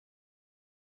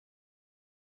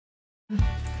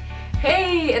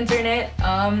Hey internet,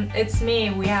 it's me.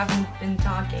 We haven't been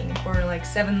talking for like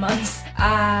 7 months.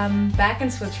 I'm back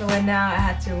in Switzerland now. I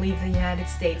had to leave the United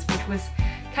States, which was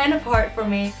kind of hard for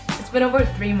me. It's been over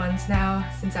 3 months now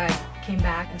since I came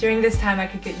back. During this time I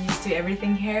could get used to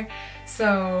everything here.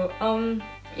 So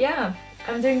yeah,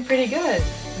 I'm doing pretty good.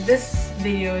 This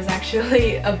video is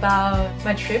actually about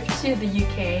my trip to the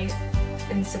UK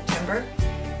in September.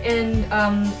 And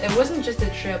it wasn't just a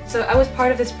trip. So I was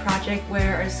part of this project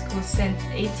where our school sent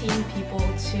 18 people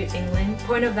to England. The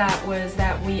point of that was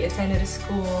that we attended a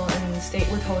school and stayed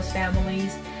with host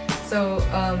families. So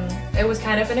it was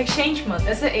kind of an exchange month.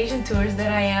 As the Asian tourist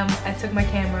that I am, I took my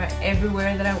camera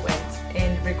everywhere that I went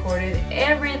and recorded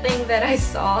everything that I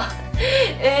saw.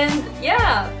 And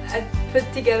yeah, I put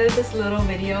together this little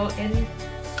video and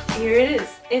here it is.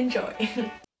 Enjoy.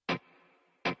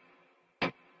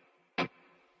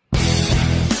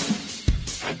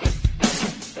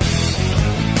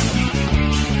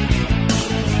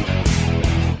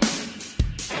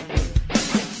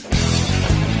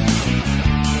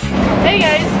 Hey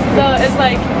guys, so it's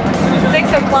like 6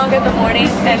 o'clock in the morning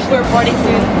and we're boarding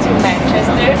to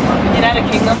Manchester, United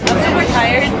Kingdom. I'm super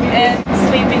tired and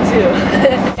sleepy too.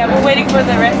 Yeah, we're waiting for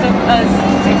the rest of us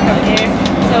to come here.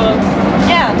 So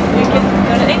yeah, we can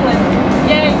go to England.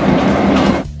 Yay!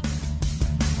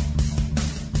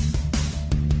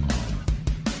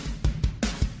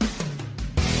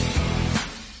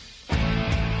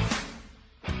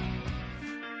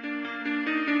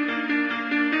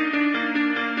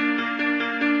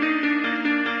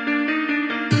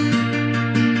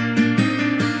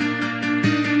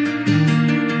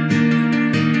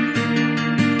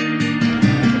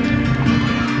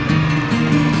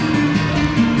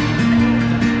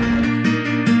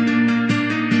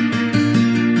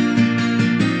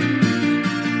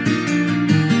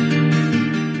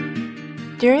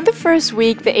 During the first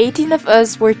week, the 18 of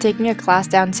us were taking a class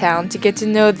downtown to get to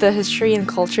know the history and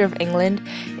culture of England,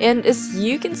 and as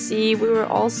you can see, we were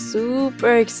all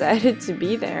super excited to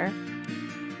be there.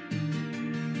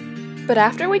 But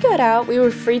after we got out, we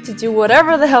were free to do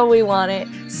whatever the hell we wanted,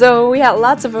 so we had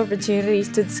lots of opportunities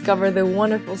to discover the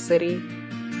wonderful city.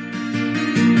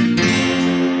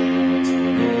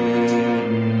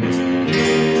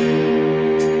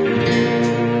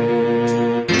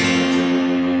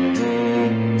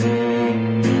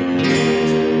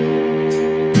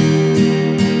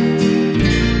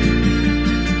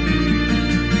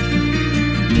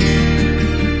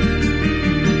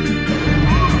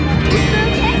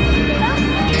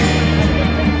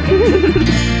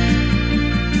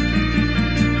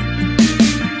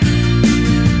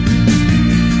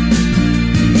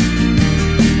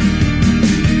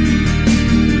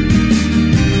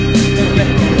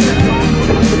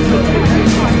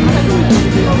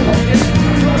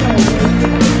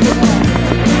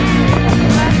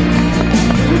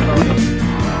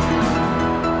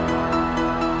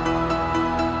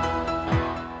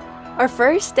 Our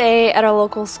first day at our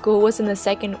local school was in the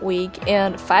second week,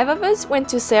 and 5 of us went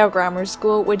to Sale Grammar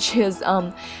School, which is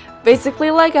basically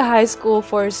like a high school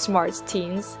for smart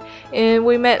teens. And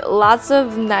we met lots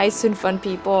of nice and fun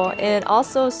people and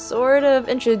also sort of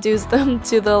introduced them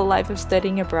to the life of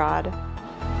studying abroad. Ooh,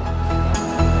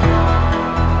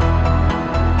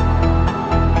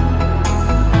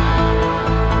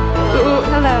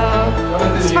 hello.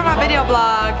 This is for my video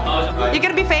blog. You're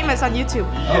gonna be famous on YouTube.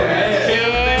 Yeah.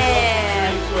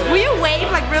 Will you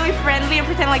wave like really friendly and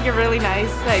pretend like you're really nice?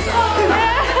 Like,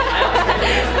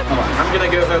 I'm gonna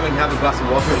go home and have a glass of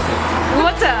water.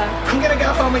 Water? I'm gonna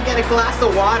go home and get a glass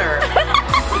of water.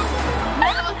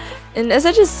 And as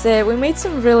I just said, we made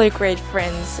some really great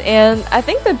friends, and I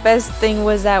think the best thing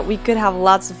was that we could have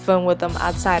lots of fun with them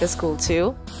outside of school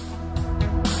too.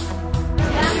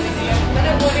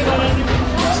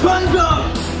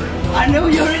 SpongeBob! I know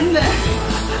you're in there!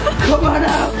 Come on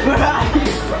out! Where are you?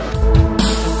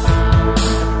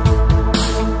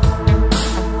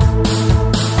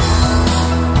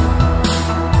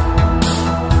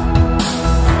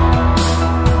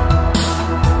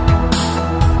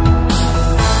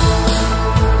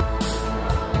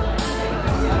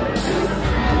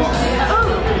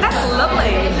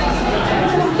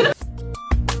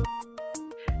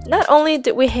 Not only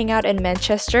did we hang out in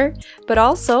Manchester, but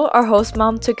also our host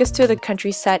mom took us to the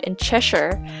countryside in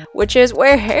Cheshire, which is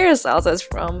where Harry Styles is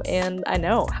from, and I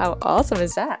know, how awesome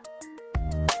is that?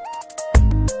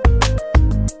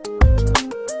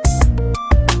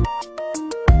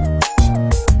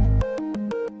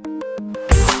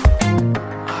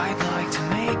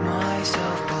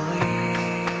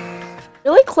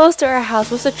 close to our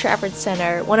house was the Trafford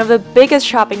Centre, one of the biggest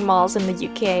shopping malls in the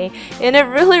UK, and it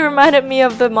really reminded me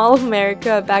of the Mall of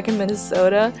America back in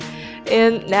Minnesota.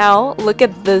 And now, look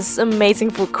at this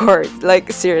amazing food court,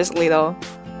 like seriously though.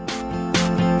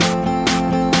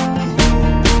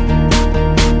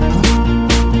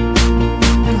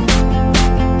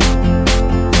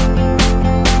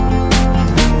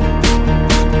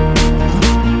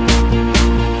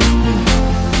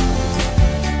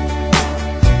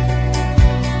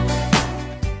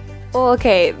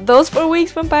 Okay, those 4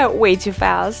 weeks went by way too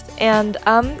fast, and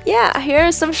yeah, here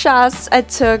are some shots I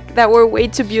took that were way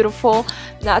too beautiful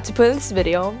not to put in this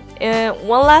video. And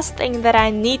one last thing that I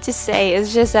need to say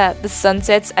is just that the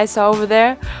sunsets I saw over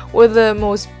there were the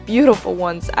most beautiful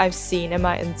ones I've seen in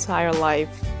my entire life.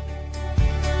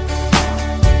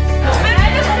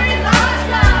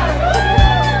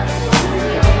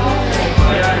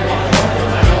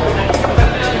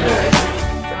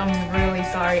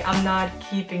 I'm not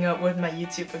keeping up with my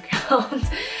YouTube account.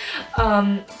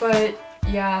 But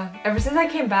yeah, ever since I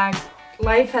came back,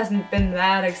 life hasn't been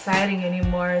that exciting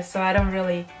anymore, so I don't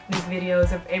really make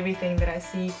videos of everything that I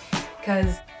see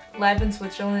because life in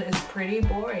Switzerland is pretty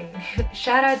boring.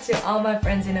 Shout out to all my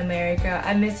friends in America.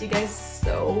 I miss you guys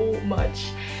so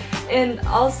much. And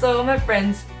also my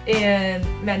friends in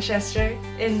Manchester,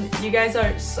 and you guys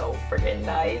are so freaking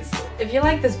nice. If you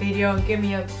like this video, give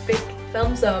me a big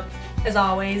thumbs up as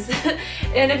always.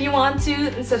 And if you want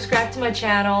to, subscribe to my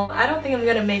channel. I don't think I'm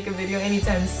gonna make a video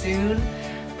anytime soon,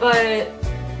 but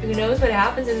who knows what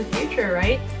happens in the future,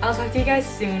 right? I'll talk to you guys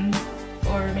soon,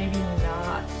 or maybe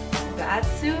not that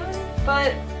soon,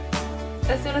 but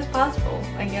as soon as possible,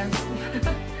 I guess.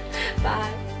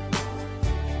 Bye.